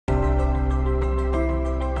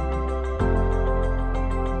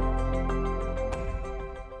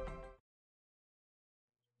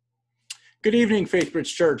Good evening,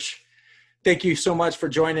 FaithBridge Church. Thank you so much for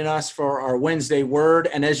joining us for our Wednesday Word.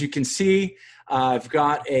 And as you can see, I've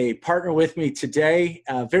got a partner with me today,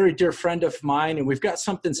 a very dear friend of mine, and we've got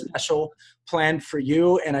something special planned for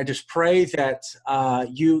you. And I just pray that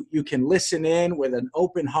you can listen in with an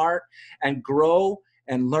open heart and grow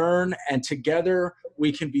and learn, and together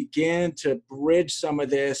we can begin to bridge some of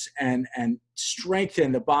this and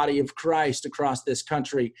strengthen the body of Christ across this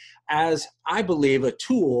country as, I believe, a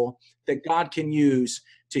tool that God can use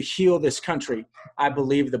to heal this country. I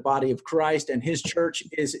believe the body of Christ and his church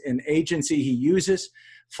is an agency he uses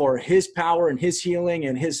for his power and his healing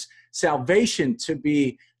and his salvation to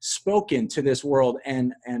be spoken to this world.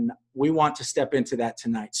 And we want to step into that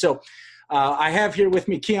tonight. So I have here with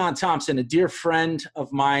me Kiyuan Thompson, a dear friend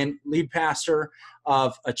of mine, lead pastor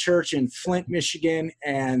of a church in Flint, Michigan.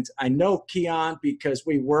 And I know Kiyuan because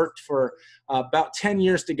we worked for about 10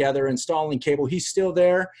 years together installing cable. He's still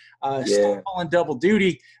there, still on double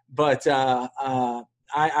duty, but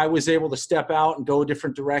I was able to step out and go a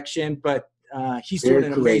different direction, but he's doing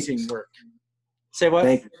an amazing work. Say what?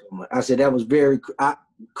 Thank you so much. I said that was very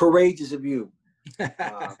courageous of you.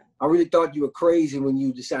 I really thought you were crazy when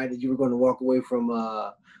you decided you were going to walk away from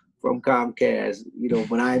Comcast. You know,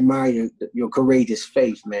 but I admire your courageous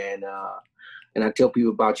faith, man. And I tell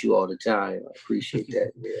people about you all the time. I appreciate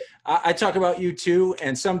that. Yeah. I talk about you too,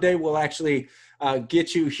 and someday we'll actually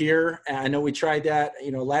get you here. And I know we tried that,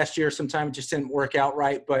 last year sometime. It just didn't work out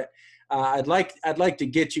right, but I'd like to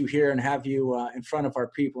get you here and have you in front of our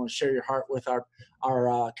people and share your heart with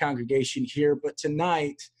our congregation here. But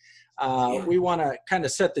tonight, we want to kind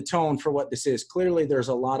of set the tone for what this is. Clearly, there's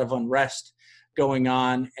a lot of unrest going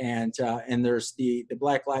on, and there's the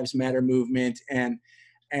Black Lives Matter movement, and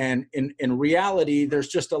in reality, there's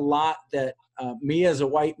just a lot that me as a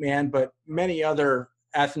white man, but many other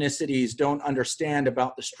ethnicities don't understand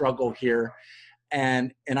about the struggle here.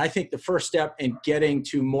 And I think the first step in getting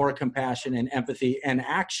to more compassion and empathy and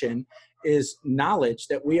action is knowledge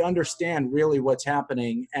that we understand really what's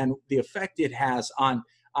happening and the effect it has on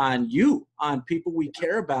you, on people we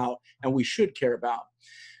care about and we should care about.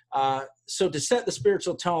 So to set the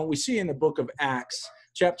spiritual tone, we see in the book of Acts,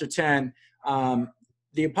 chapter 10,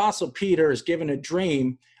 the Apostle Peter is given a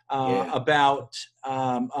dream about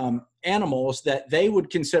animals that they would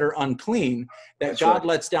consider unclean, that That's God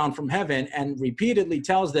lets down from heaven, and repeatedly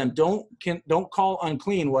tells them, don't call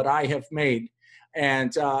unclean what I have made.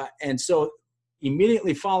 And so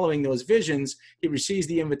immediately following those visions, he receives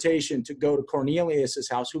the invitation to go to Cornelius's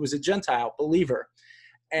house, who was a Gentile believer.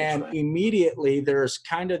 And immediately there's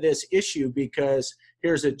kind of this issue because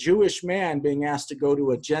here's a Jewish man being asked to go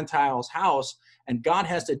to a Gentile's house, and God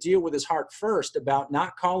has to deal with his heart first about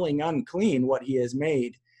not calling unclean what he has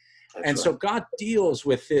made. So God deals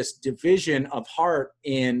with this division of heart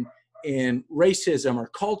in racism or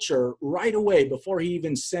culture right away before he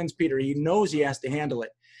even sends Peter. He knows he has to handle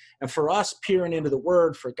it. And for us peering into the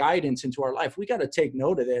word for guidance into our life, we got to take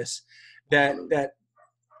note of this, that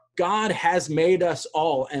God has made us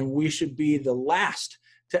all, and we should be the last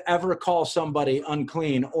to ever call somebody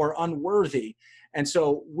unclean or unworthy. And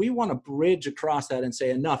so we want to bridge across that and say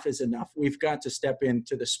enough is enough. We've got to step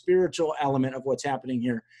into the spiritual element of what's happening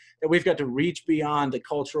here, that we've got to reach beyond the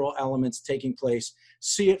cultural elements taking place,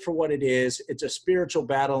 see it for what it is. It's a spiritual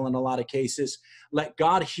battle in a lot of cases. Let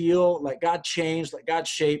God heal, let God change, let God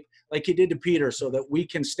shape, like he did to Peter, so that we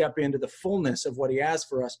can step into the fullness of what he has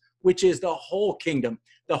for us, which is the whole kingdom,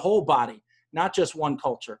 the whole body, not just one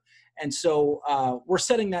culture. And so we're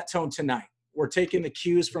setting that tone tonight. We're taking the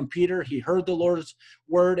cues from Peter. He heard the Lord's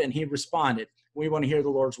word and he responded. We want to hear the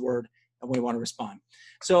Lord's word and we want to respond.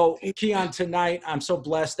 So Kiyuan, tonight, I'm so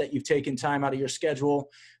blessed that you've taken time out of your schedule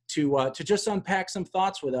to just unpack some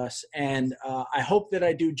thoughts with us. And I hope that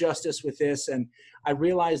I do justice with this. And I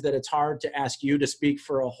realize that it's hard to ask you to speak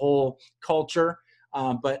for a whole culture,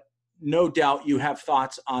 but no doubt you have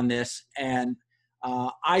thoughts on this. And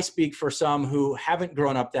I speak for some who haven't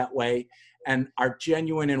grown up that way and are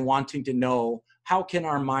genuine in wanting to know, how can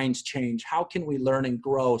our minds change? How can we learn and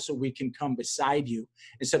grow so we can come beside you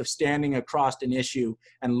instead of standing across an issue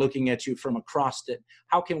and looking at you from across it?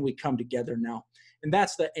 How can we come together now? And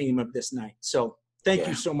that's the aim of this night. So thank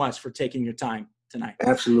you so much for taking your time tonight.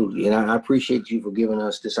 Absolutely. And I appreciate you for giving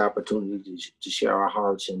us this opportunity to share our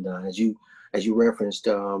hearts. And as you referenced,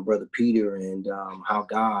 Brother Peter, and how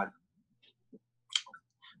God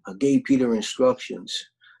gave Peter instructions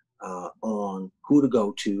on who to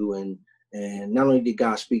go to, and not only did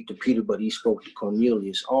God speak to Peter, but he spoke to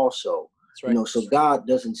Cornelius also. That's right. So God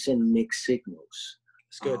doesn't send mixed signals.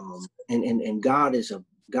 That's good. And God is a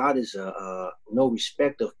no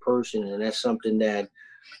respect of person, and that's something that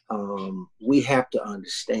we have to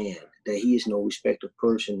understand that he is no respecter of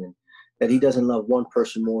person, and that he doesn't love one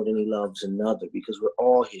person more than he loves another, because we're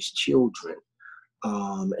all his children.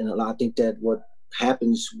 And I think that what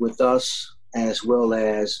happens with us, as well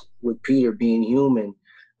as with Peter being human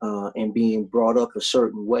and being brought up a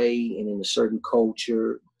certain way and in a certain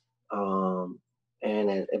culture,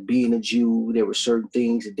 and being a Jew, there were certain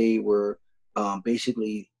things that they were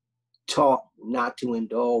basically taught not to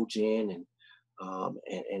indulge in,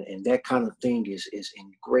 and that kind of thing is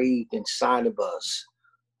engraved inside of us.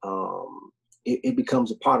 It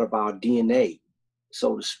becomes a part of our DNA,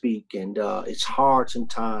 so to speak, and it's hard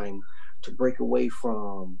sometimes to break away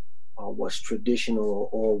from what's traditional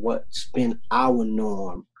or what's been our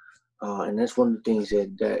norm, and that's one of the things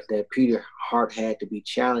that Peter's heart had to be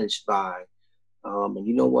challenged by. And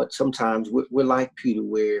you know what? Sometimes we're like Peter,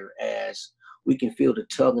 whereas we can feel the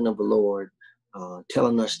tugging of the Lord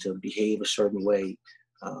telling us to behave a certain way,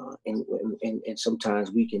 and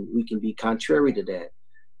sometimes we can be contrary to that.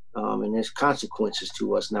 And there's consequences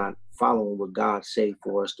to us not following what God say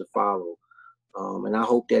for us to follow. And I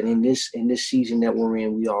hope that in this season that we're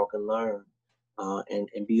in, we all can learn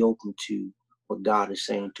and be open to what God is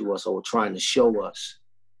saying to us or trying to show us,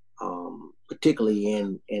 particularly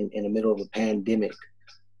in the middle of a pandemic.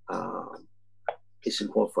 It's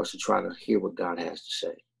important for us to try to hear what God has to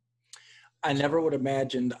say. I never would have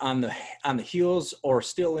imagined on the heels or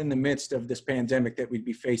still in the midst of this pandemic that we'd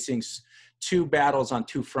be facing two battles on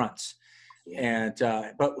two fronts. Yeah.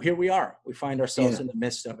 And but here we are. We find ourselves in the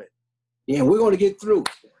midst of it. Yeah, we're going to get through.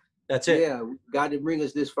 That's it. Yeah, God didn't bring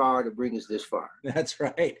us this far to bring us this far. That's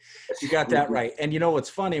right. You got that right. And you know what's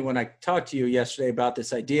funny, when I talked to you yesterday about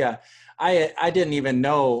this idea, I didn't even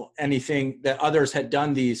know anything that others had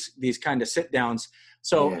done these kind of sit downs.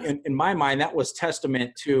 So in my mind, that was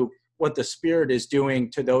testament to what the Spirit is doing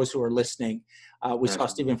to those who are listening. We saw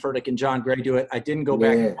Stephen Furtick and John Gray do it. I didn't go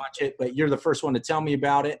back and watch it, but you're the first one to tell me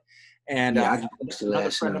about it. And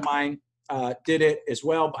another friend of mine did it as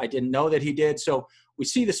well, but I didn't know that he did. So we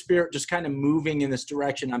see the Spirit just kind of moving in this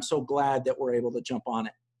direction. I'm so glad that we're able to jump on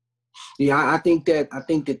it. Yeah, I think that if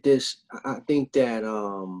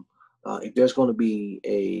there's going to be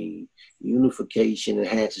a unification, it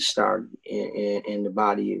has to start in the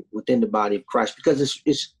body, within the body of Christ, because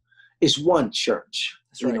it's one church.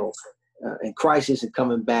 That's right. You know, and Christ isn't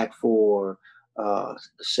coming back for a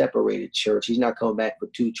separated church. He's not coming back for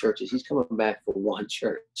two churches. He's coming back for one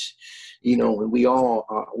church. You know, and we all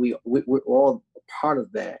are, we're all part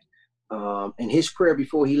of that. And his prayer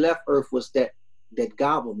before he left earth was that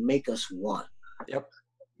God will make us one. Yep.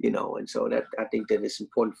 You know, and so that I think that it's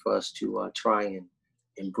important for us to try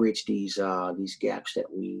and bridge these gaps that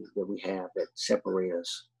we have that separate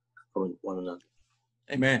us from one another.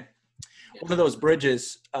 Amen. One of those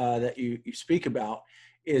bridges that you speak about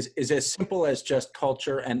is as simple as just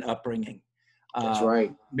culture and upbringing. That's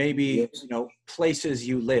right. Maybe, places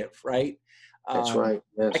you live, right? That's right.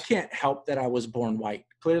 Yes. I can't help that I was born white.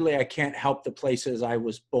 Clearly, I can't help the places I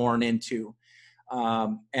was born into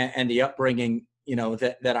and the upbringing,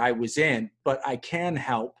 that I was in. But I can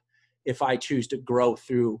help if I choose to grow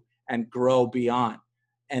through and grow beyond.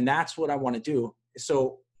 And that's what I want to do.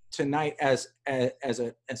 So tonight, as a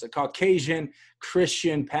Caucasian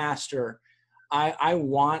Christian pastor, I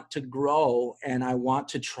want to grow and I want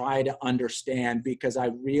to try to understand, because I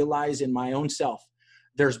realize in my own self,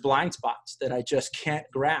 there's blind spots that I just can't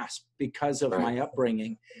grasp because of my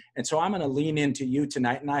upbringing. And so I'm going to lean into you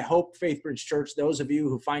tonight. And I hope FaithBridge Church, those of you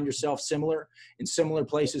who find yourself in similar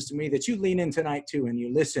places to me, that you lean in tonight too, and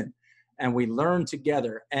you listen and we learn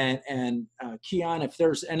together. And Kiyuan, if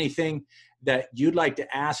there's anything that you'd like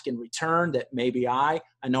to ask in return that maybe I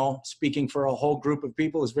know speaking for a whole group of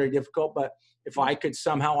people is very difficult, but if I could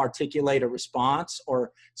somehow articulate a response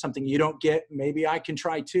or something you don't get, maybe I can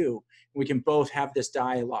try too. We can both have this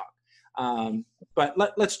dialogue. But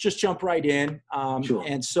let's just jump right in. Sure.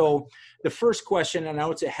 And so the first question, I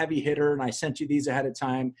know it's a heavy hitter and I sent you these ahead of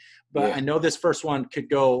time, but I know this first one could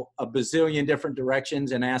go a bazillion different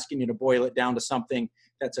directions, and asking you to boil it down to something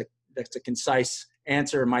that's a concise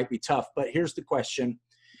answer might be tough. But here's the question.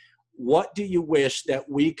 What do you wish that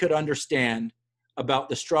we could understand about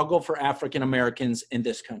the struggle for African Americans in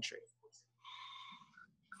this country?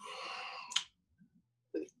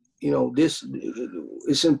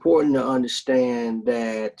 It's important to understand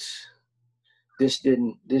that this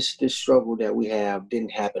struggle that we have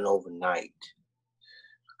didn't happen overnight.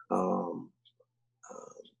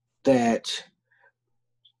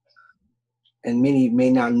 And many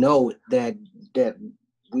may not know that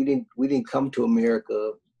we didn't come to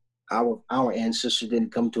America. Our ancestors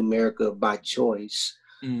didn't come to America by choice.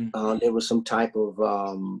 Mm. There was some type of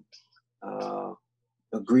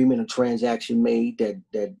agreement or transaction made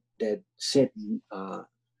that sent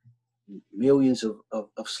millions of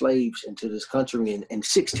slaves into this country in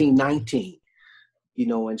 1619.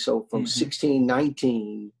 And so from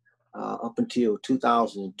 1619 up until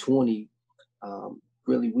 2020,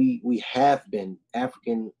 really we have been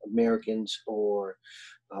African Americans or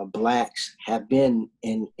blacks have been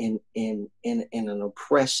in an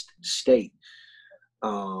oppressed state.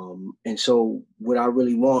 And so what I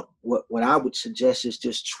really want, what I would suggest is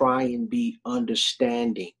just try and be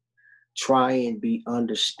understanding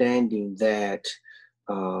that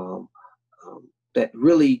that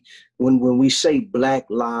really when we say Black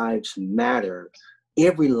Lives Matter,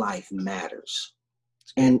 every life matters.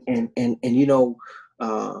 And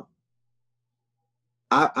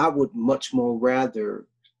I would much more rather,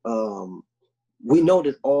 we know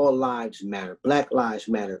that all lives matter. Black lives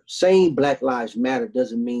matter. Saying Black Lives Matter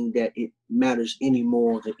doesn't mean that it matters any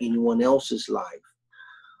more than anyone else's life.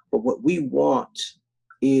 But what we want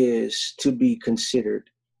is to be considered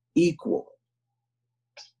equal.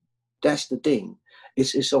 That's the thing.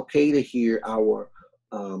 It's okay to hear our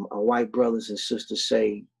white brothers and sisters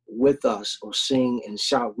say with us or sing and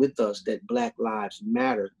shout with us that Black Lives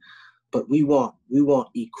Matter, but we want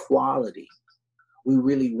equality. We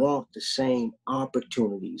really want the same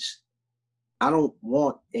opportunities. I don't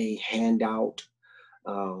want a handout.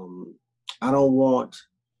 I don't want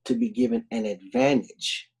to be given an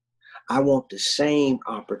advantage. I want the same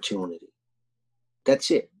opportunity.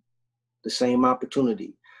 That's it. The same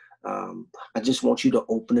opportunity. I just want you to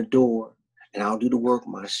open the door and I'll do the work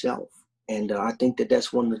myself. And I think that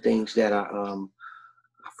that's one of the things that I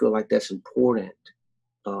feel like that's important,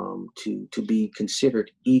 to be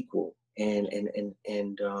considered equal. And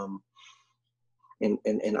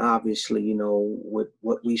obviously, with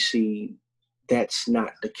what we see, that's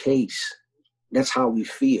not the case. That's how we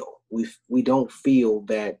feel. We don't feel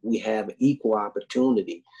that we have equal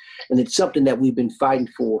opportunity. And it's something that we've been fighting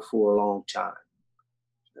for a long time.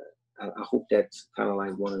 I hope that's kind of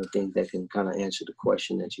like one of the things that can kind of answer the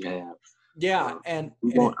question that you have. Yeah.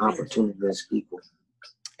 We want opportunity that's equal.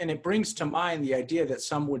 And it brings to mind the idea that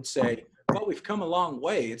some would say, well, we've come a long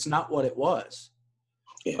way. It's not what it was.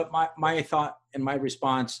 Yeah. But my thought and my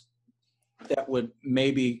response that would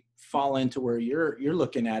maybe fall into where you're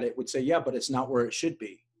looking at it would say, yeah, but it's not where it should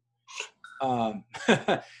be.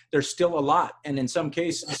 There's still a lot. And in some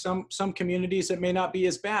cases, some communities, it may not be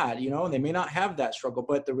as bad, and they may not have that struggle.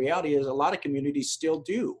 But the reality is a lot of communities still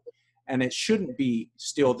do. And it shouldn't be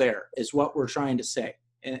still there is what we're trying to say.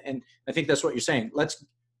 And I think that's what you're saying.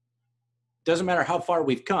 Doesn't matter how far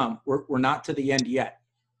we've come, we're not to the end yet.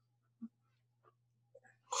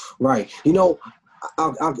 Right.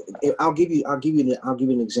 I'll give you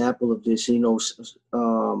an example of this.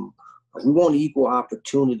 We want equal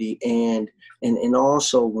opportunity, and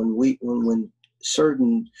also when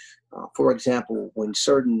certain, for example, when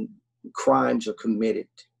certain crimes are committed,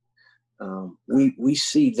 we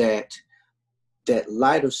see that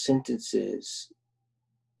lighter sentences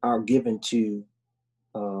are given to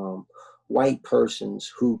white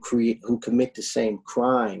persons who commit the same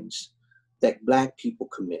crimes that Black people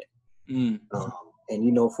commit. And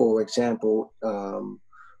for example,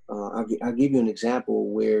 I'll give you an example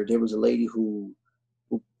where there was a lady who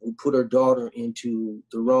put her daughter into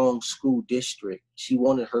the wrong school district. She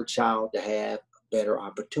wanted her child to have a better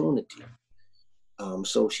opportunity.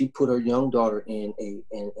 So she put her young daughter in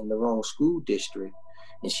the wrong school district,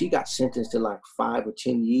 and she got sentenced to like 5 or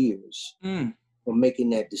 10 years for making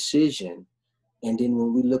that decision. And then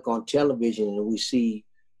when we look on television and we see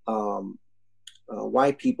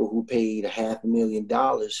white people who paid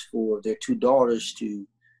 $500,000 for their 2 daughters to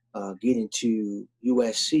get into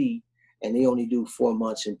USC, and they only do 4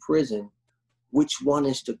 months in prison, which one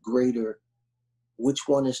is the greater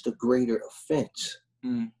offense?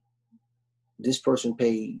 This person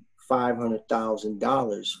paid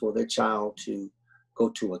 $500,000 for their child to go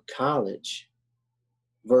to a college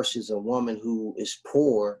versus a woman who is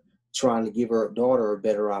poor trying to give her daughter a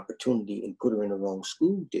better opportunity and put her in the wrong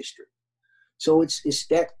school district. So it's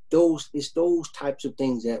those types of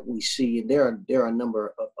things that we see, and there are a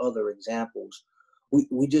number of other examples.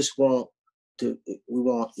 We just want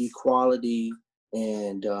equality,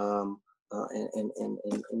 and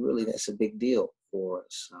really that's a big deal for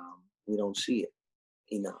us. We don't see it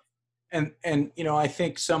enough. And I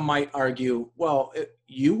think some might argue, well,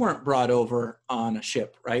 you weren't brought over on a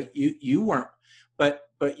ship, right? You weren't,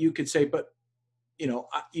 but you could say, but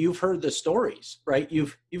you've heard the stories, right?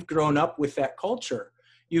 You've grown up with that culture.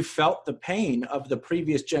 You felt the pain of the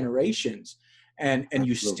previous generations, and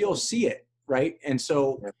you still see it, right? And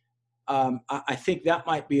so I think that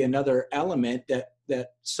might be another element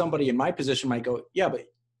that somebody in my position might go, yeah, but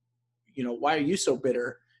why are you so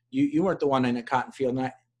bitter? You weren't the one in a cotton field.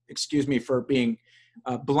 And excuse me for being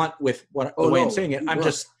blunt with the way I'm saying it.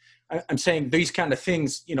 I'm saying these kind of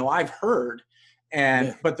things, I've heard.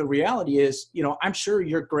 But the reality is, I'm sure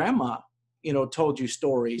your grandma, told you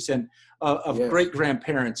stories and of great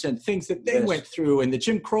grandparents and things that they went through and the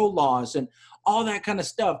Jim Crow laws and all that kind of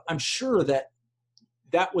stuff. I'm sure that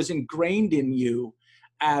was ingrained in you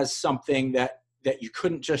as something that you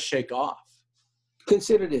couldn't just shake off.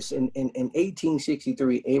 Consider this: in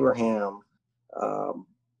 1863, Abraham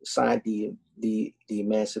signed the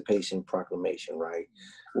Emancipation Proclamation, right?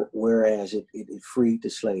 Whereas it freed the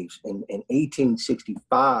slaves. And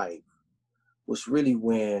 1865 was really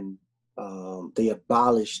when they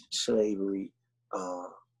abolished slavery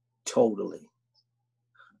totally.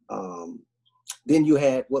 Then you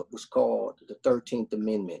had what was called the 13th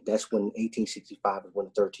Amendment. That's when 1865 is when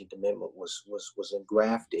the 13th Amendment was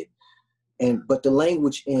engrafted. But the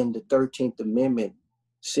language in the 13th Amendment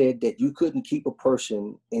said that you couldn't keep a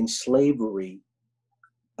person in slavery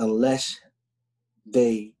unless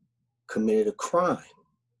they committed a crime.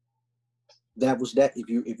 That was that. If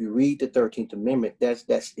you read the 13th Amendment,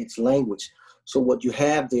 that's its language. So what you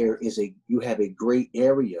have there is you have a gray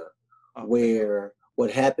area where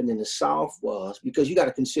what happened in the South was, because you got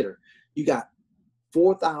to consider, you got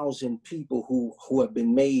 4,000 people who have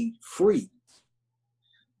been made free.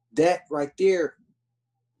 That right there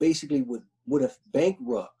basically would have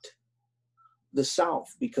bankrupt the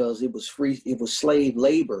South, because it was free, it was slave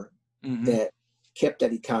labor that kept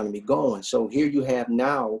that economy going. So here you have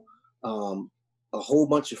now a whole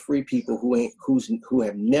bunch of free people who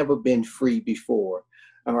have never been free before.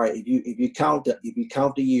 All right, if you count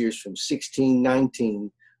the years from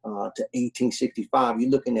 1619 to 1865,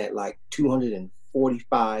 you're looking at like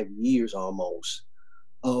 245 years almost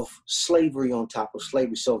of slavery on top of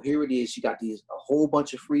slavery. So here it is, you got a whole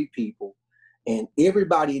bunch of free people, and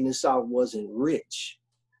everybody in the South wasn't rich.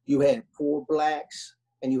 You had poor blacks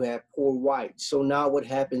and you had poor whites. So now what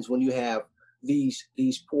happens when you have these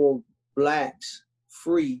poor blacks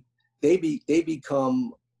free, they're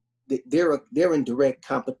in direct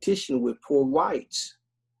competition with poor whites.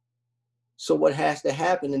 So what has to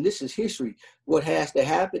happen, and this is history, what has to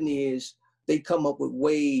happen is they come up with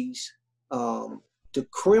ways to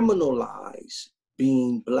criminalize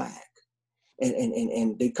being black.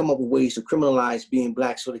 And they come up with ways to criminalize being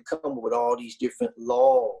black. So they come up with all these different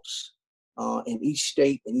laws. In each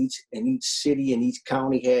state, and each city, and each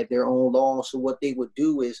county had their own laws. So what they would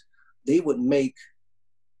do is they would make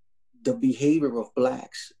the behavior of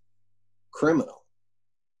blacks criminal.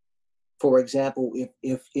 For example,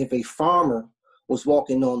 if a farmer was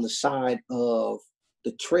walking on the side of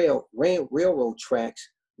the railroad tracks,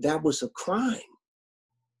 that was a crime.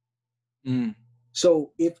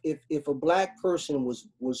 So if a black person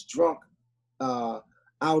was drunk out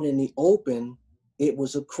in the open, it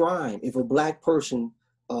was a crime. If a black person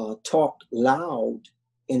talked loud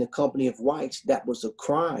in a company of whites, that was a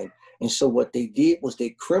crime. And so what they did was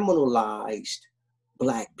they criminalized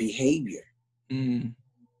black behavior.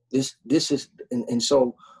 This is, and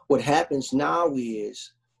so what happens now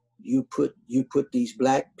is you put these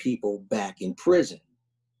black people back in prison.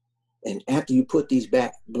 And after you put these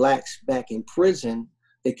blacks back in prison,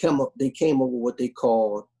 they came up with what they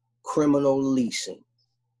call criminal leasing.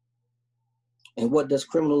 And what does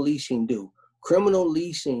criminal leasing do? Criminal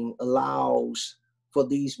leasing allows for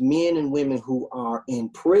these men and women who are in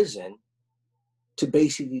prison to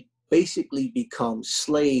basically become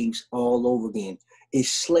slaves all over again. It's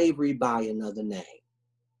slavery by another name.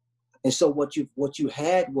 And so what you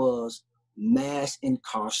had was mass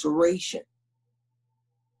incarceration.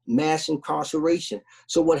 Mass incarceration.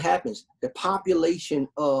 So what happens? The population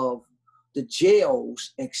of the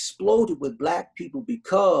jails exploded with black people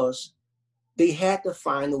because they had to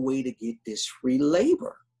find a way to get this free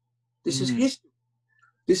labor. This is history.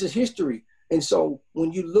 This is history. And so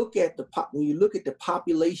when you look at the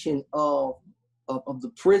population of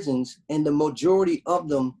the prisons, and the majority of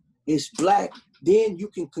them is black, then you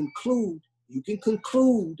can conclude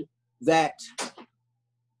that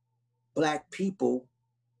black people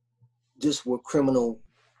just were criminal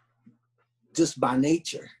just by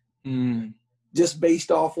nature, just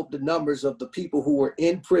based off of the numbers of the people who were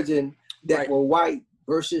in prison that were white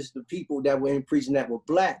versus the people that were in prison that were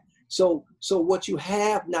black. So what you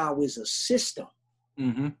have now is a system.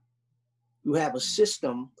 You have a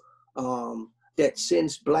system that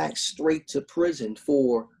sends blacks straight to prison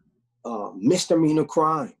for misdemeanor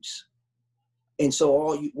crimes. And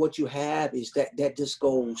so what you have is that just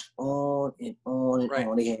goes on and on and Right.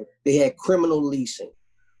 on. They had criminal leasing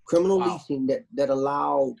Wow. that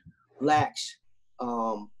allowed blacks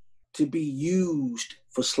to be used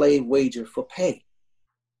for slave wages for pay,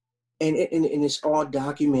 and it's all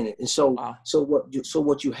documented. And so Wow. so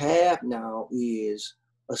what you have now is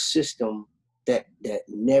a system that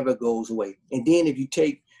never goes away. And then if you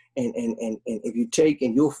take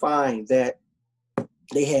and you'll find that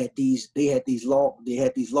they had these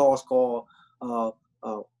laws called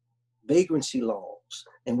vagrancy laws.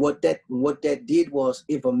 And what that did was,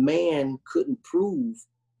 if a man couldn't prove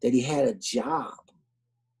that he had a job,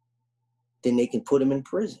 then they can put him in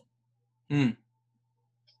prison. Mm.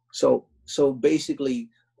 So basically,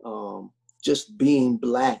 just being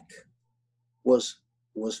black was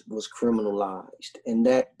criminalized, and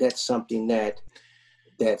that's something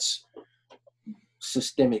that's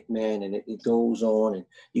systemic, man, and it goes on. And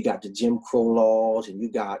you got the Jim Crow laws, and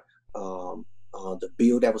you got the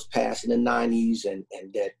bill that was passed in the 90s, and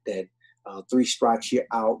that 3 strikes you're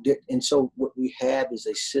out. And so what we have is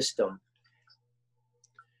a system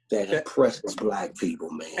that oppresses black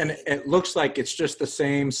people, man. And it looks like it's just the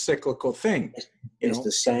same cyclical thing. It's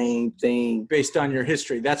the same thing based on your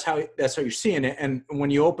history. That's how you're seeing it. And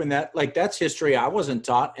when you open that, like, that's history I wasn't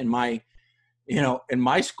taught in my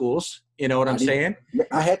schools. You know what I'm saying?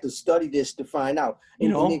 I had to study this to find out.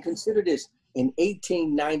 And then consider this. In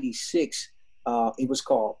 1896, it was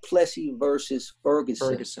called Plessy versus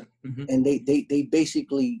Ferguson. Mm-hmm. And they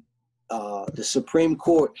basically, the Supreme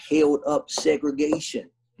Court held up segregation.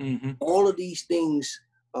 Mm-hmm. All of these things,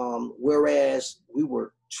 whereas we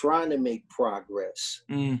were trying to make progress,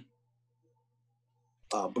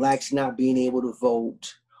 blacks not being able to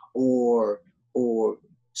vote, or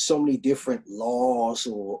so many different laws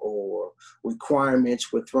or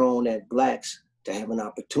requirements were thrown at blacks to have an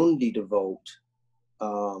opportunity to vote.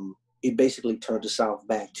 It basically turned the South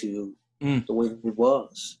back to the way it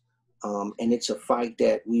was. And it's a fight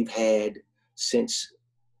that we've had since,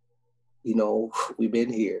 we've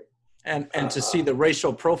been here. And to see the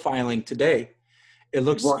racial profiling today, it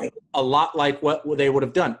looks a lot like what they would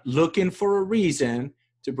have done, looking for a reason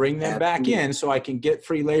to bring them back in so I can get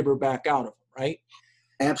free labor back out of them, right?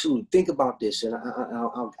 Absolutely. Think about this, and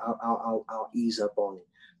I'll ease up on it.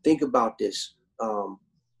 Think about this.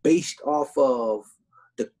 Based off of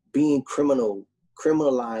the being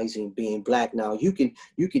criminalizing being black. Now you can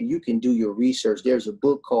do your research. There's a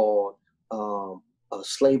book called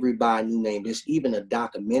Slavery by a New Name. There's even a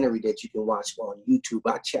documentary that you can watch on YouTube.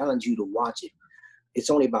 I challenge you to watch it.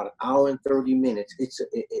 It's only about 1 hour and 30 minutes.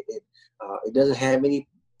 It doesn't have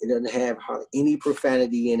any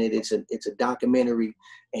profanity in it. It's a documentary,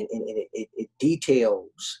 and it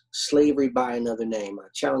details slavery by another name. I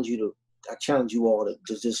challenge you all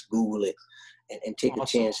to just Google it and take a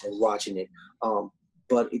chance at watching it.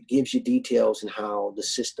 But it gives you details on how the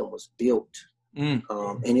system was built, and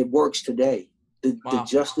it works today. The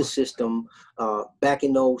justice system back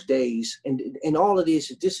in those days, and all of this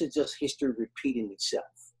is just history repeating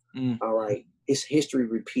itself. All right, it's history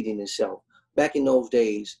repeating itself. Back in those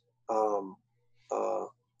days,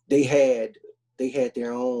 they had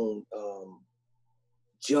their own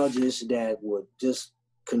judges that would just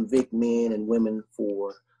convict men and women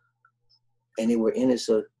and they were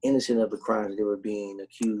innocent of the crimes they were being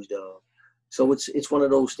accused of. So it's one of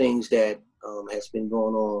those things that has been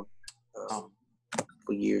going on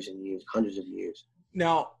for years and years, hundreds of years.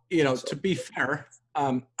 Now, to be fair,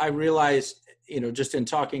 I realize, just in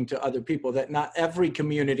talking to other people, that not every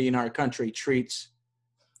community in our country treats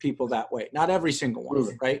people that way. Not every single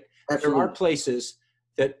one, right? Absolutely. There are places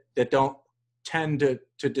that don't tend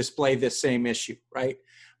to display this same issue, right?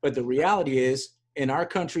 But the reality is, in our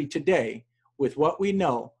country today, with what we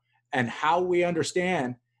know and how we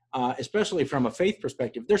understand, especially from a faith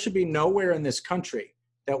perspective, there should be nowhere in this country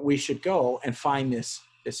that we should go and find this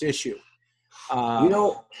issue.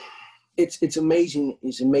 It's amazing.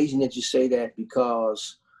 It's amazing that you say that,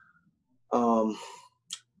 because,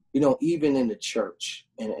 even in the church,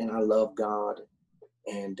 and I love God,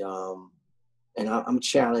 and I'm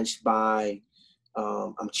challenged by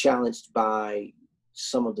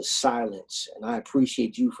some of the silence, and I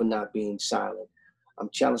appreciate you for not being silent. I'm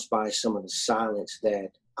challenged by some of the silence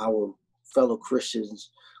that our fellow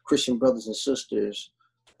Christian brothers and sisters,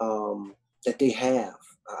 that they have.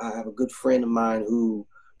 I have a good friend of mine who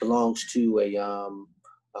belongs to a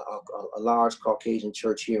large Caucasian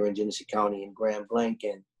church here in Genesee County in Grand Blanc,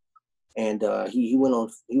 and he went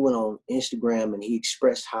on Instagram, and he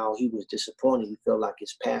expressed how he was disappointed. He felt like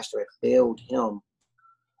his pastor had failed him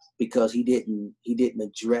because he didn't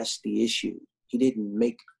address the issue. He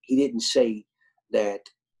didn't say that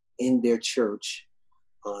in their church,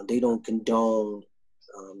 they don't condone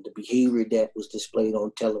the behavior that was displayed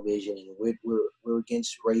on television, and we're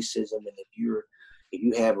against racism. And if you're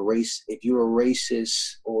a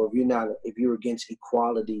racist, or if you're against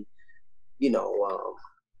equality,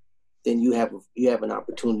 then you have an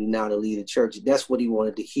opportunity now to lead a church. That's what he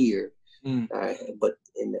wanted to hear. But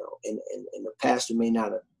and the pastor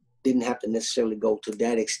didn't have to necessarily go to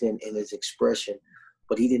that extent in his expression,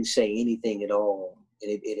 but he didn't say anything at all,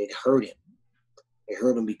 and it hurt him. It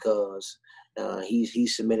hurt him because he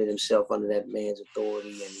submitted himself under that man's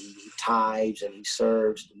authority, and he tithes and he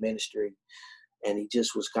serves the ministry, and he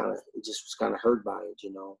just was kind of hurt by it,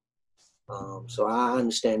 So I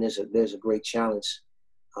understand there's a great challenge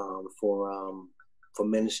for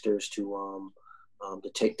ministers to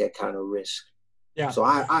take that kind of risk. Yeah. So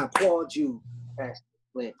I applaud you, Pastor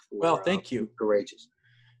Clint. Thank you. Courageous.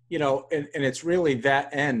 And it's really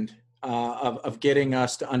that end of getting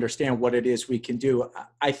us to understand what it is we can do.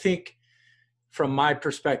 I think, from my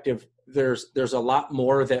perspective, there's a lot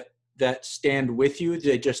more that stand with you.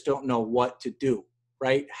 They just don't know what to do,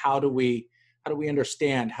 right? How do we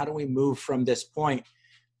understand? How do we move from this point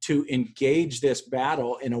to engage this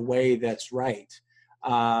battle in a way that's right?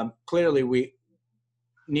 Clearly,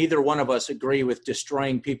 neither one of us agree with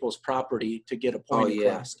destroying people's property to get a point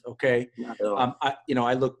across. Okay,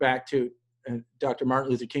 I look back to Dr.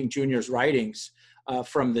 Martin Luther King Jr.'s writings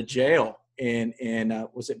from the jail in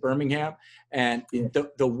was it Birmingham, and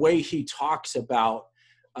the way he talks about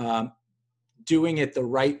doing it the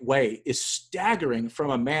right way is staggering from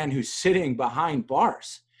a man who's sitting behind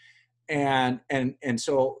bars. And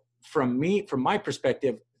so from my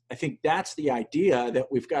perspective, I think that's the idea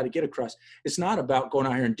that we've got to get across. It's not about going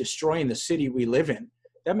out here and destroying the city we live in.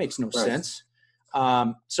 That makes no sense.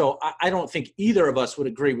 So I don't think either of us would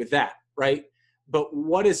agree with that, right? But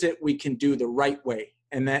what is it we can do the right way?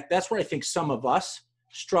 And that's where I think some of us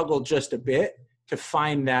struggle just a bit to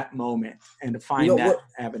find that moment and to find that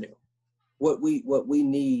avenue. What we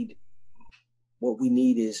need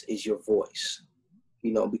is your voice,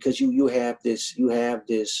 because you have this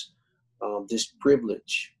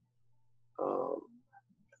privilege.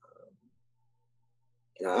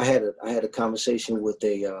 I had a conversation with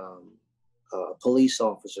a police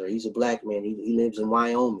officer. He's a black man. He lives in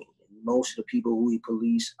Wyoming. Most of the people who he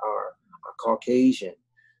police are Caucasian,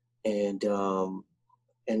 and so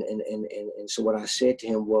what I said to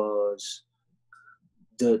him was,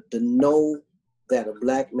 the no that a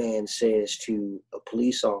black man says to a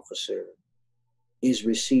police officer is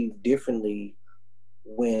received differently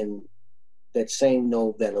when that same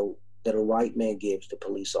no that a white man gives the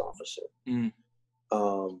police officer,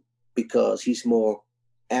 because he's more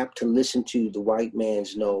apt to listen to the white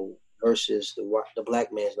man's no versus the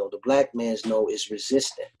black man's no. The black man's no is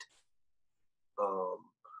resistant.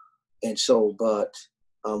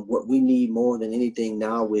 What we need more than anything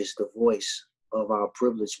now is the voice of our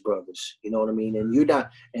privileged brothers. You know what I mean? And you're not,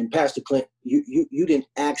 and Pastor Clint, you didn't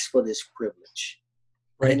ask for this privilege.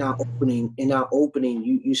 Right. In our opening,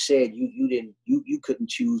 you said you couldn't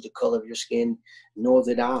choose the color of your skin, nor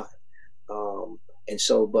did I.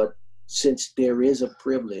 But since there is a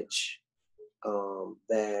privilege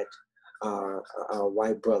that our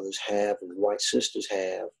white brothers have and white sisters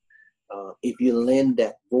have, if you lend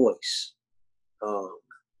that voice,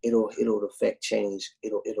 it'll affect change.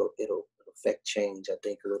 It'll affect change, I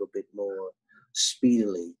think, a little bit more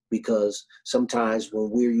speedily, because sometimes when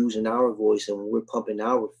we're using our voice and when we're pumping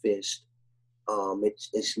our fist,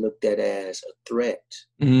 it's looked at as a threat.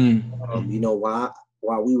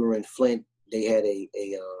 While we were in Flint, they had a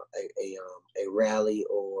rally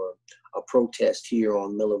or a protest here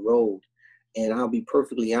on Miller Road, and I'll be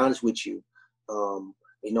perfectly honest with you.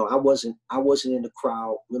 I wasn't in the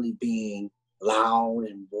crowd really being loud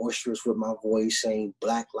and boisterous with my voice saying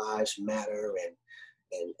Black Lives Matter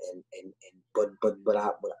but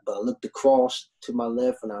I looked across to my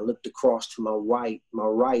left and I looked across to my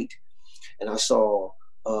right, and I saw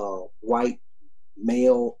white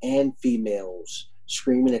male and females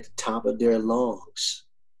screaming at the top of their lungs,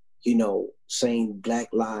 saying Black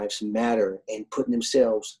Lives Matter and putting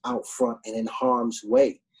themselves out front and in harm's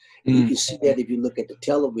way. And you can see that if you look at the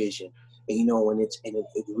television, and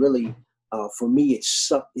it really, for me, it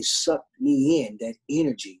sucked me in, that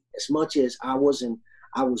energy. As much as I was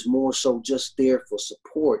more so just there for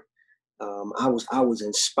support. I was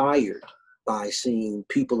inspired by seeing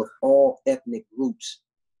people of all ethnic groups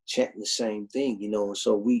chanting the same thing, And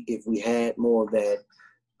so if we had more of that,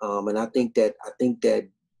 and I think that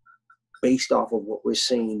based off of what we're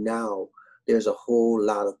seeing now, there's a whole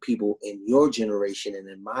lot of people in your generation and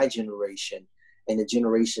in my generation and the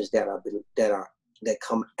generations that are that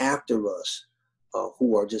come after us,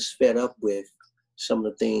 who are just fed up with some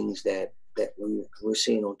of the things that we're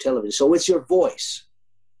seeing on television. So it's your voice.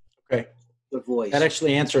 Okay. Your voice. That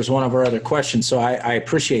actually answers one of our other questions. So I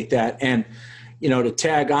appreciate that. And, to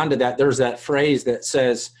tag onto that, there's that phrase that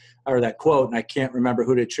says, or that quote, and I can't remember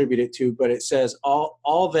who to attribute it to, but it says,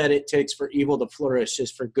 all that it takes for evil to flourish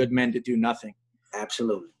is for good men to do nothing.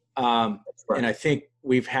 Absolutely. Right. And I think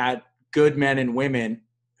we've had good men and women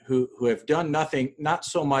who have done nothing, not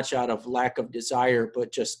so much out of lack of desire,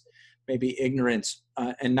 but just maybe ignorance,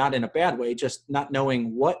 and not in a bad way, just not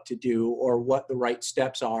knowing what to do or what the right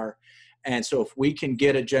steps are. And so if we can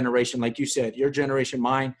get a generation, like you said, your generation,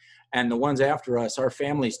 mine, and the ones after us, our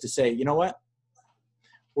families, to say, you know what,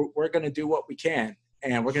 we're going to do what we can,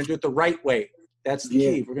 and we're going to do it the right way. That's the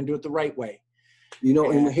key. We're going to do it the right way.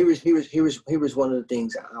 And here is one of the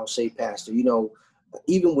things I'll say, Pastor.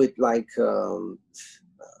 Even with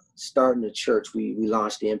starting the church, we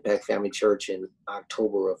launched the Impact Family Church in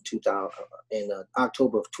October of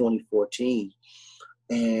 2014.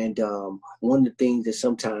 And one of the things that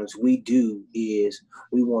sometimes we do is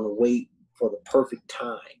we want to wait for the perfect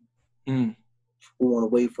time. We want to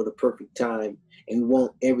wait for the perfect time, and we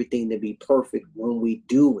want everything to be perfect when we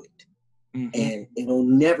do it. And it'll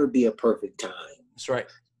never be a perfect time. That's right.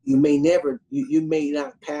 You may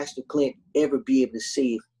not, Pastor Clint, ever be able to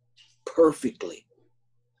see it perfectly.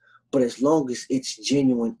 But as long as it's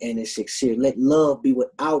genuine and it's sincere, let love be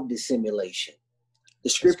without dissimulation. The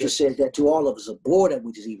scripture says that to all of us, abhor that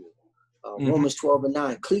which is evil. Romans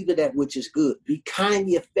 12:9, cleave to that which is good. Be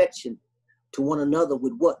kindly affectionate to one another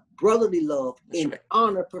with what? Brotherly love. That's and right.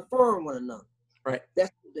 honor, preferring one another. Right.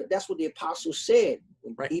 That's what the apostle said.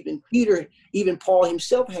 Right. Even Paul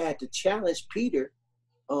himself had to challenge Peter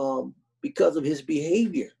because of his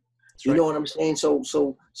behavior. That's you know what I'm saying? So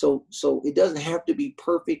it doesn't have to be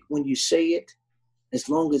perfect when you say it, as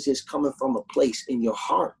long as it's coming from a place in your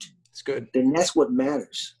heart. It's good. Then that's what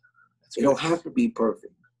matters. It don't have to be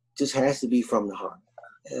perfect. It just has to be from the heart.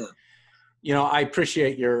 Yeah. I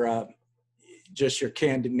appreciate your just your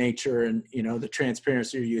candid nature and the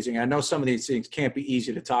transparency you're using. I know some of these things can't be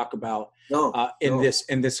easy to talk about in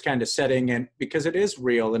this kind of setting, and because it is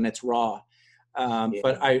real and it's raw.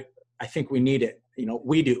 But I think we need it.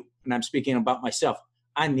 We do, and I'm speaking about myself.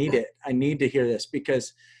 I need it. I need to hear this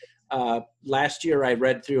because last year I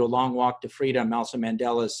read through A Long Walk to Freedom, Nelson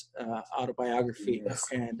Mandela's autobiography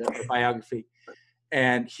and biography,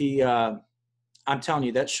 and he. I'm telling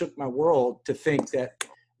you, that shook my world to think that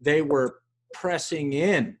they were pressing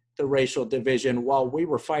in the racial division while we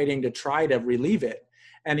were fighting to try to relieve it.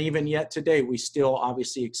 And even yet today, we still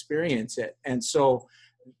obviously experience it. And so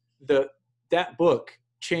that book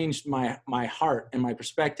changed my heart and my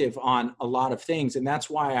perspective on a lot of things. And that's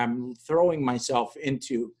why I'm throwing myself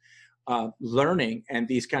into learning and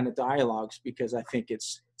these kind of dialogues, because I think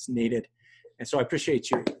it's needed. And so I appreciate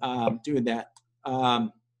you doing that.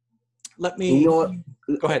 Let me go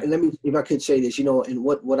ahead. Let me, if I could say this, and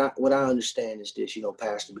what I understand is this,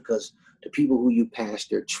 Pastor, because the people who you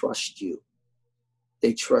pastor trust you.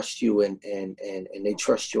 They trust you and they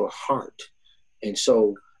trust your heart. And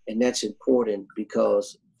so, and that's important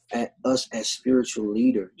because us as spiritual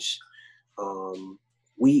leaders,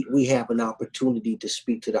 we have an opportunity to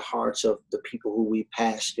speak to the hearts of the people who we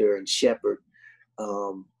pastor and shepherd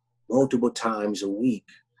multiple times a week.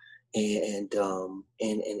 And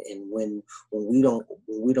when we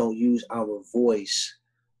don't use our voice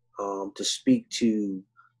to speak to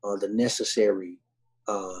the necessary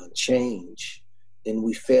change, then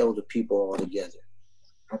we fail the people altogether.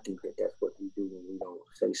 I think that's what we do when we don't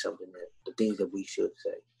say something the things that we should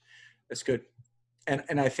say. That's good,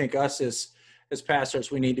 and I think us as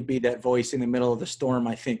pastors, we need to be that voice in the middle of the storm.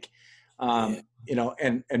 I think, and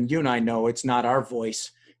you and I know it's not our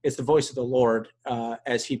voice. It's the voice of the Lord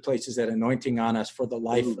as he places that anointing on us for the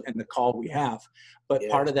life and the call we have. But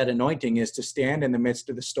part of that anointing is to stand in the midst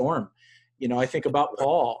of the storm. I think about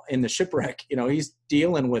Paul in the shipwreck. He's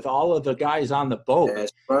dealing with all of the guys on the boat.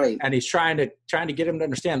 That's right. And he's trying to get him to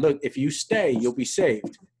understand, look, if you stay, you'll be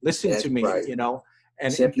saved. Listen to me, right. And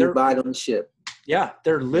except you abide on the ship. Yeah,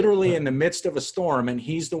 they're literally in the midst of a storm, and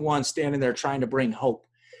he's the one standing there trying to bring hope.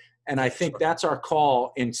 And I think that's our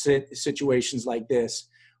call in situations like this,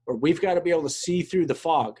 where we've got to be able to see through the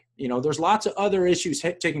fog. There's lots of other issues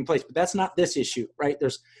taking place, but that's not this issue, right?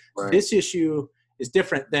 This issue is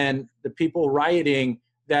different than the people rioting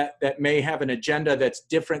that may have an agenda that's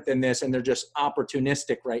different than this, and they're just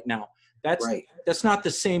opportunistic right now. That's not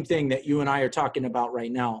the same thing that you and I are talking about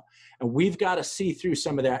right now. And we've got to see through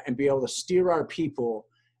some of that and be able to steer our people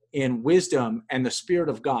in wisdom and the Spirit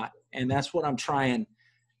of God. And that's what I'm trying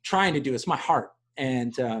to do. It's my heart.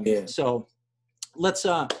 And Yeah. so let's,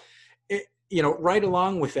 right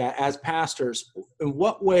along with that, as pastors, in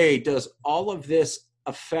what way does all of this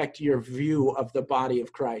affect your view of the body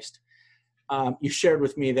of Christ? You shared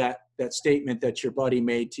with me that statement that your buddy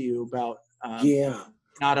made to you about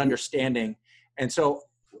not understanding. And so,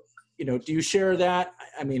 do you share that?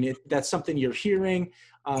 I mean, that's something you're hearing.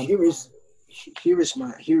 Here's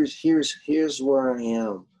where I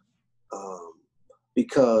am,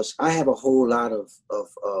 because I have a whole lot of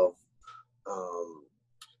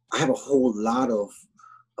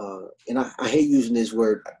and I hate using this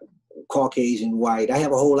word, Caucasian, white. I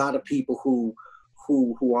have a whole lot of people who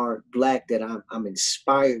aren't black that I'm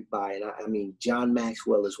inspired by, and I mean, John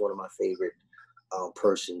Maxwell is one of my favorite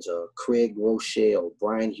persons. Craig Rochelle,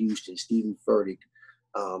 Brian Houston, Stephen Furtick.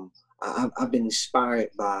 I've been inspired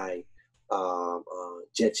by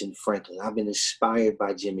Jetson Franklin. I've been inspired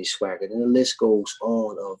by Jimmy Swaggart, and the list goes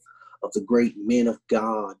on of the great men of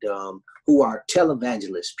God who are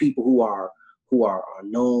televangelists, people who are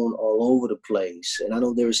known all over the place. And I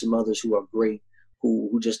know there are some others who are great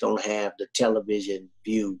who just don't have the television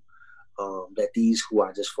view that these who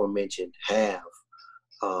I just aforementioned have.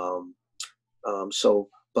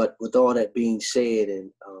 But with all that being said,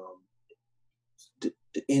 and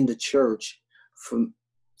in the church, for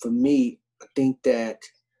me, I think that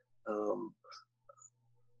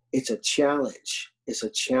it's a challenge. It's a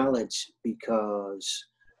challenge because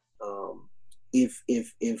if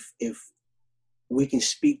we can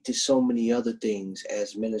speak to so many other things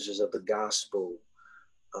as ministers of the gospel,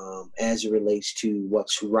 as it relates to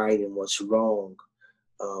what's right and what's wrong,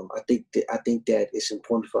 I think that it's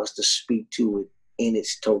important for us to speak to it in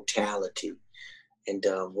its totality. And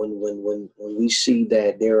when we see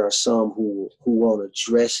that there are some who won't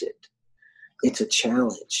address it, it's a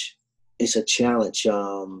challenge. It's a challenge.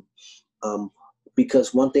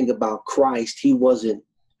 Because one thing about Christ, he wasn't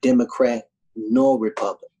Democrat nor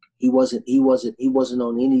Republican. He wasn't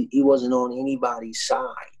on anybody's side.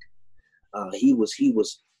 He was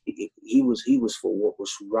for what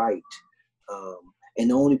was right. And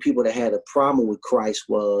the only people that had a problem with Christ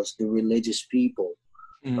was the religious people,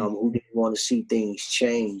 who didn't want to see things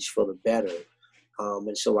change for the better.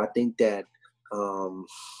 And so I think that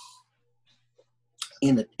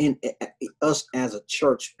in us as a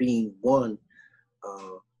church being one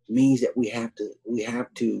means that we have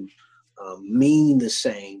to mean the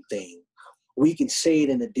same thing. We can say it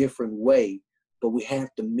in a different way, but we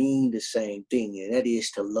have to mean the same thing, and that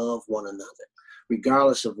is to love one another,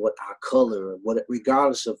 regardless of what our color,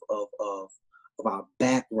 regardless of our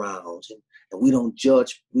backgrounds, and we don't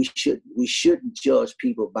judge. We shouldn't judge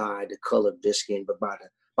people by the color of their skin, but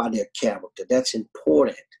by their character. That's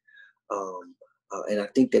important, and I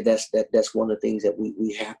think that's one of the things that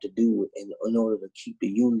we have to do in order to keep the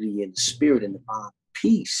unity and the spirit and the bond of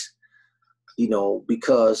peace.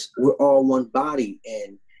 Because we're all one body,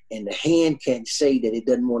 and the hand can't say that it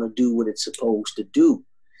doesn't want to do what it's supposed to do.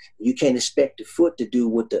 You can't expect the foot to do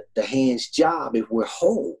what the hand's job if we're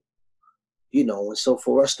whole. And so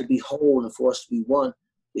for us to be whole and for us to be one,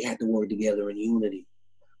 we have to work together in unity.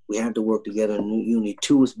 We have to work together in unity.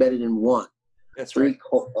 Two is better than one. That's right.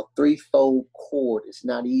 A threefold cord is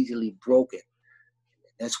not easily broken.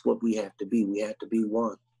 That's what we have to be. We have to be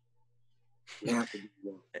one. We have to be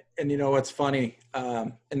one. And what's funny,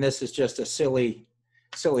 and this is just a silly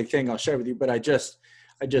thing I'll share with you, but I just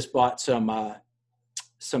bought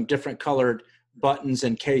some different colored buttons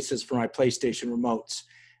and cases for my PlayStation remotes.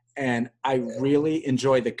 And I really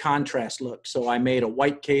enjoy the contrast look. So I made a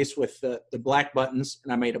white case with the black buttons,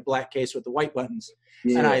 and I made a black case with the white buttons.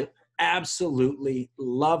 Yeah. And I absolutely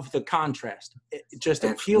love the contrast. It just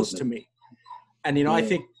appeals to me. And, yeah.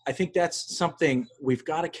 I think that's something we've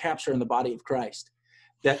got to capture in the body of Christ,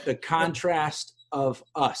 that the contrast of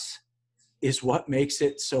us is what makes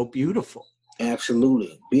it so beautiful.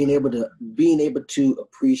 Absolutely. Being able to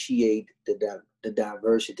appreciate the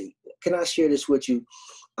diversity. Can I share this with you?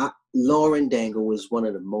 Lauren Dangle was one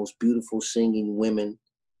of the most beautiful singing women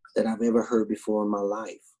that I've ever heard before in my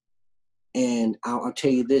life. And I'll tell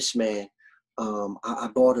you this, man. I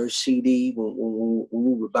bought her CD when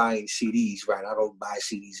we were buying CDs, right? I don't buy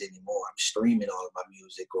CDs anymore. I'm streaming all of my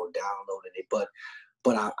music or downloading it.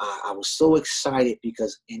 But I was so excited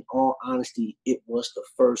because, in all honesty, it was the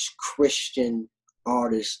first Christian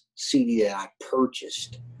artist CD that I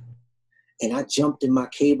purchased. And I jumped in my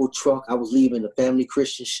cable truck. I was leaving the Family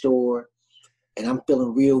Christian store, and I'm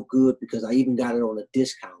feeling real good because I even got it on a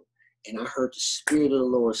discount. And I heard the Spirit of the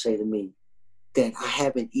Lord say to me that I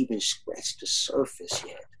haven't even scratched the surface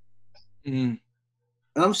yet. And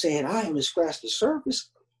I'm saying I haven't scratched the surface.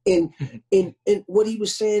 And what he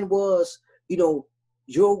was saying was, you know,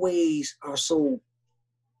 your ways are so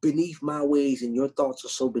beneath my ways, and your thoughts are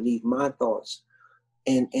so beneath my thoughts.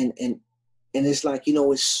 And it's like, you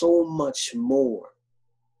know, it's so much more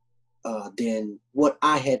than what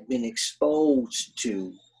I had been exposed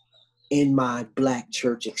to in my Black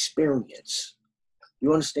church experience.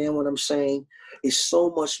 You understand what I'm saying? It's so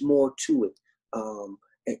much more to it.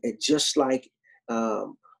 It just like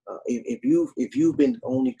if you've been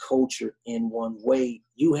only cultured in one way,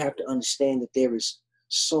 you have to understand that there is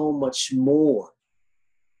so much more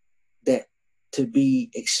that to be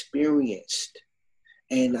experienced.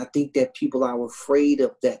 And I think that people are afraid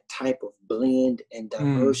of that type of blend and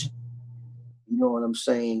diversity. You know what I'm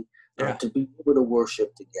saying? Yeah. To be able to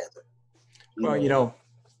worship together. Well, you know,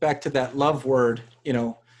 back to that love word, you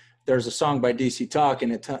know, there's a song by DC Talk,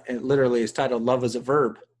 and it literally is titled "Love is a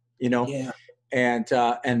Verb," you know? Yeah.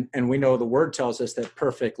 And we know the word tells us that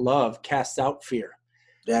perfect love casts out fear.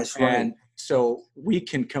 That's right. And so we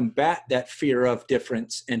can combat that fear of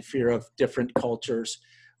difference and fear of different cultures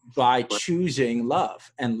by choosing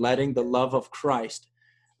love and letting the love of Christ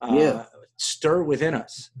stir within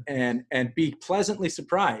us, and be pleasantly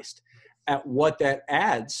surprised at what that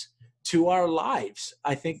adds to our lives.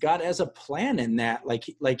 I think God has a plan in that.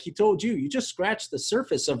 Like he told you, you just scratch the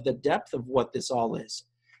surface of the depth of what this all is.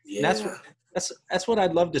 Yeah. And that's what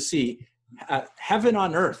I'd love to see. Heaven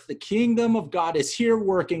on earth, the kingdom of God is here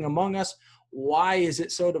working among us. Why is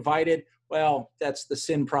it so divided? Well, that's the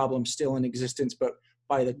sin problem still in existence, but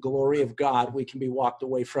by the glory of God, we can be walked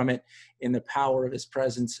away from it in the power of his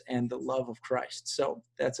presence and the love of Christ. So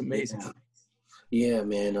that's amazing. Yeah,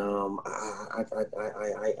 man. I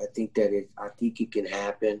think that I think it can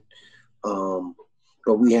happen.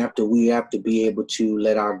 But we have to be able to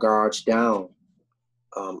let our guards down.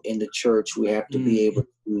 In the church, we have to be able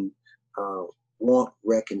to want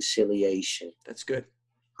reconciliation. That's good.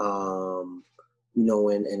 You know,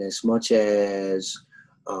 and as much as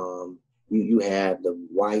you have the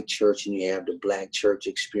white church and you have the Black church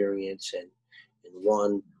experience, and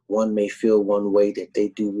one may feel one way that they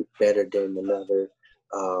do better than another,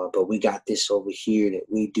 but we got this over here that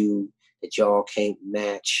we do that y'all can't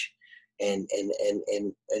match, and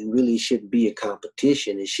really shouldn't be a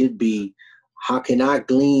competition. It should be, how can I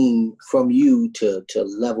glean from you to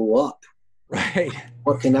level up? Right.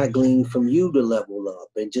 What can I glean from you to level up,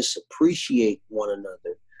 and just appreciate one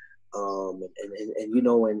another? And you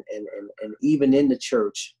know, and even in the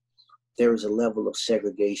church, there is a level of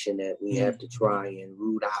segregation that we have to try and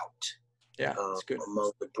root out. Yeah, that's good.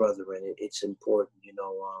 Among the brethren. It's important, you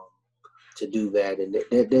know, to do that. And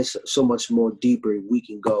there's so much more deeper we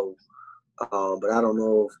can go. But I don't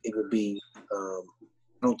know if it would be, I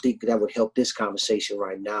don't think that would help this conversation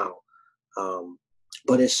right now.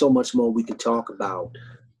 But there's so much more we can talk about.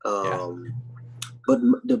 But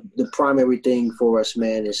the primary thing for us,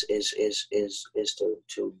 man, is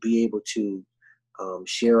to be able to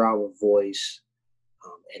share our voice,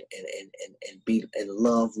 and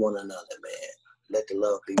love one another, man. Let the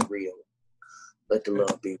love be real. Let the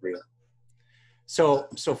love be real. So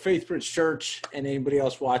FaithBridge Church and anybody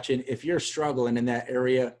else watching, if you're struggling in that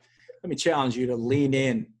area, let me challenge you to lean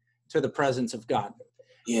in to the presence of God.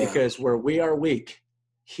 Yeah. Because where we are weak,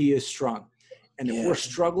 he is strong. And if we're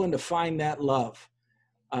struggling to find that love,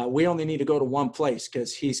 we only need to go to one place,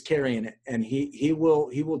 because he's carrying it, and he will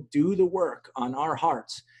do the work on our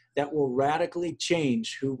hearts that will radically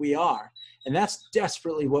change who we are. And that's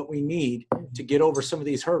desperately what we need to get over some of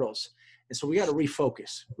these hurdles. And so we got to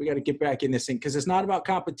refocus. We got to get back in this thing, because it's not about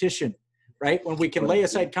competition, right? When we can lay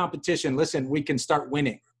aside competition, listen, we can start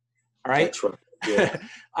winning. All right. That's right. Yeah.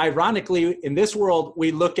 Ironically, in this world,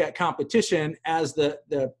 we look at competition as the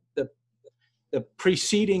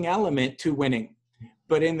preceding element to winning.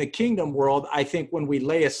 But in the kingdom world, I think when we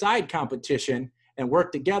lay aside competition and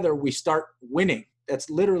work together, we start winning. That's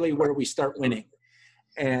literally where we start winning.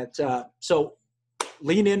 And so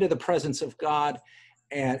lean into the presence of God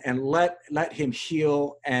and let him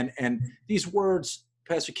heal. And these words,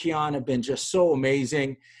 Pastor Kiyuan, have been just so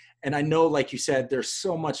amazing. And I know, like you said, there's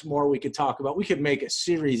so much more we could talk about. We could make a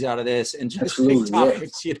series out of this and just pick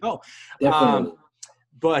topics, you know. Definitely.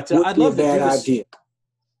 But I'd love to do this. Idea.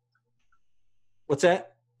 What's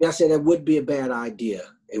that? I said that would be a bad idea.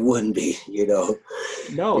 It wouldn't be, you know.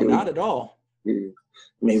 No, not at all. Maybe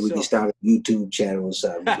we can start a YouTube channel or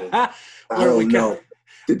something. I don't know.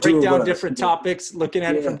 Break down different topics, looking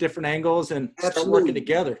at it from different angles, and start working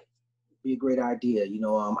together. Be a great idea. You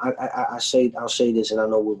know, I'll say this, and I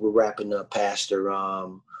know we're wrapping up, Pastor.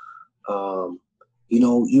 You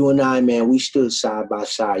know, you and I, man, we stood side by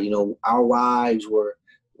side. You know, our wives were.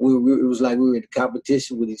 It was like we were in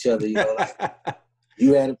competition with each other. You know, like,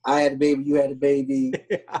 I had a baby, you had a baby.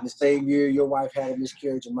 Yeah. In the same year, your wife had a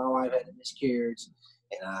miscarriage and my wife had a miscarriage.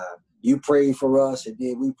 And you prayed for us, and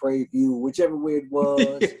then we prayed for you, whichever way it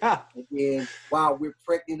was. Yeah. And then, wow, we're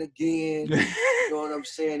pregnant again. You know what I'm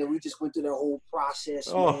saying? And we just went through that whole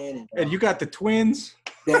process, man. And you got the twins.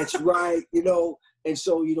 That's right. You know, and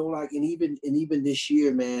so, you know, like, and even this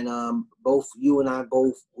year, man, both you and I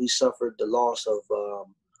we suffered the loss of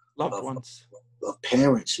Loved ones. Of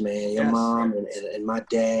parents, man. Your Yes. mom and my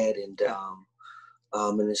dad, and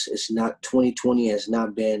it's not 2020 has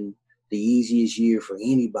not been the easiest year for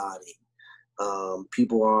anybody.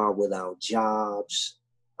 People are without jobs.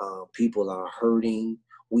 People are hurting.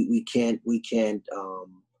 We can't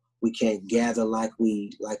gather like we're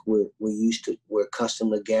used to. We're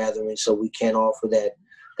accustomed to gathering, so we can't offer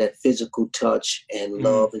that physical touch and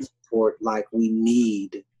love and support like we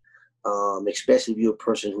need. Especially if you're a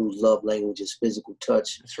person whose love language is physical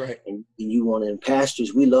touch. That's right. And you want to, and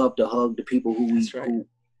pastors, we love to hug the people who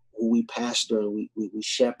we pastor and we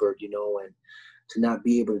shepherd, you know, and to not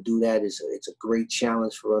be able to do that it's a great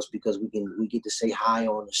challenge for us, because we get to say hi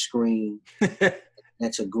on the screen.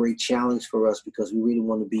 That's a great challenge for us, because we really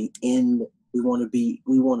want to be we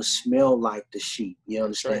want to smell like the sheep. You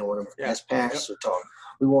understand what I'm saying? As pastor talk,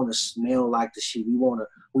 we want to smell like the sheep. We want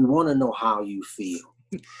to know how you feel.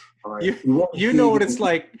 All right. You know what it's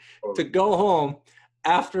like to go home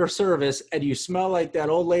after service and you smell like that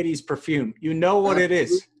old lady's perfume. You know what it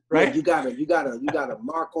is, right? Yeah, you got a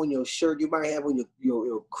mark on your shirt. You might have on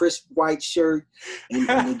your crisp white shirt,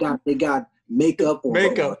 and they got makeup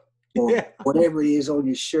or whatever it is on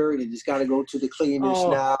your shirt, and it's got to go to the cleaners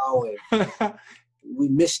now. And we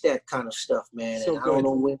miss that kind of stuff, man. So and I don't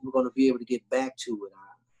know when we're going to be able to get back to it.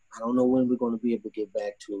 I don't know when we're going to be able to get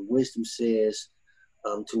back to it. Wisdom says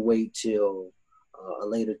to wait till a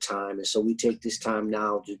later time. And so we take this time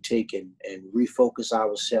now to take and refocus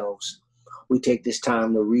ourselves. We take this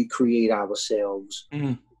time to recreate ourselves.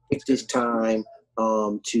 Take this time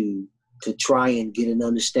to try and get an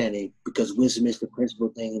understanding, because wisdom is the principal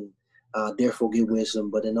thing, and therefore get wisdom.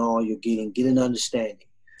 But in all you're getting, get an understanding.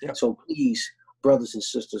 Yep. So please, brothers and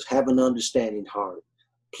sisters, have an understanding heart.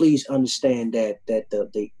 Please understand that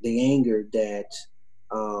the anger that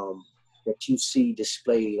you see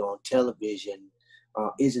displayed on television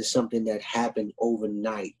isn't something that happened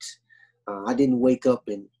overnight. I didn't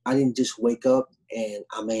just wake up and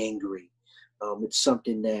I'm angry. It's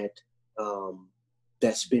something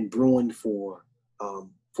that's been brewing for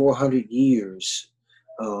 400 years.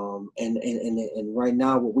 And right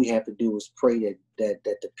now what we have to do is pray that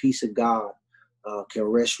the peace of God can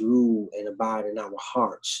rest, rule, and abide in our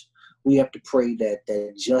hearts. We have to pray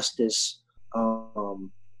that justice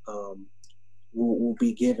will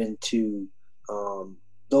be given to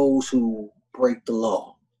those who break the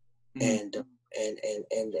law, and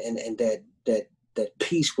that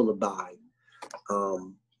peace will abide,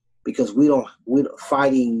 because we're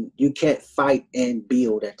fighting. You can't fight and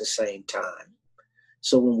build at the same time.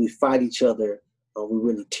 So when we fight each other, we're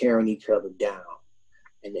really tearing each other down,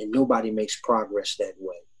 and nobody makes progress that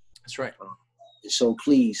way. That's right. And so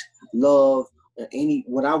please, love.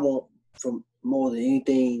 What I want from more than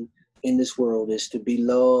anything in this world is to be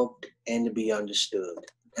loved and to be understood.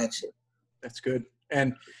 That's it. That's good.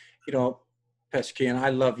 And, you know, Pastor Kiyuan, I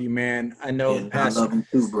love you, man. I know I love you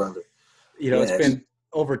too, brother. You know, It's been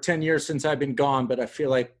over 10 years since I've been gone, but I feel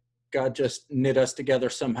like God just knit us together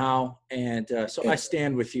somehow. And so I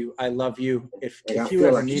stand with you. I love you. If you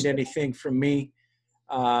ever need anything from me,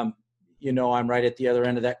 you know, I'm right at the other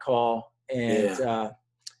end of that call. And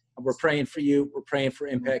we're praying for you. We're praying for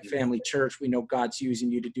Impact Family Church. We know God's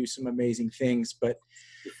using you to do some amazing things, but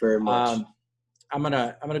thank you very much. I'm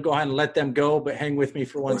gonna go ahead and let them go, but hang with me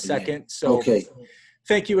for 1 second. So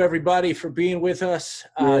thank you everybody for being with us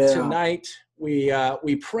tonight.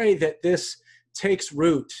 We pray that this takes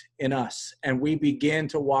root in us and we begin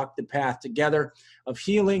to walk the path together of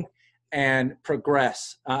healing and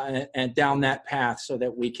progress and down that path so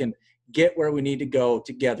that we can get where we need to go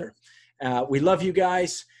together. We love you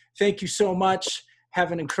guys. Thank you so much.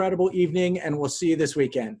 Have an incredible evening, and we'll see you this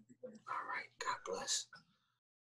weekend. All right. God bless.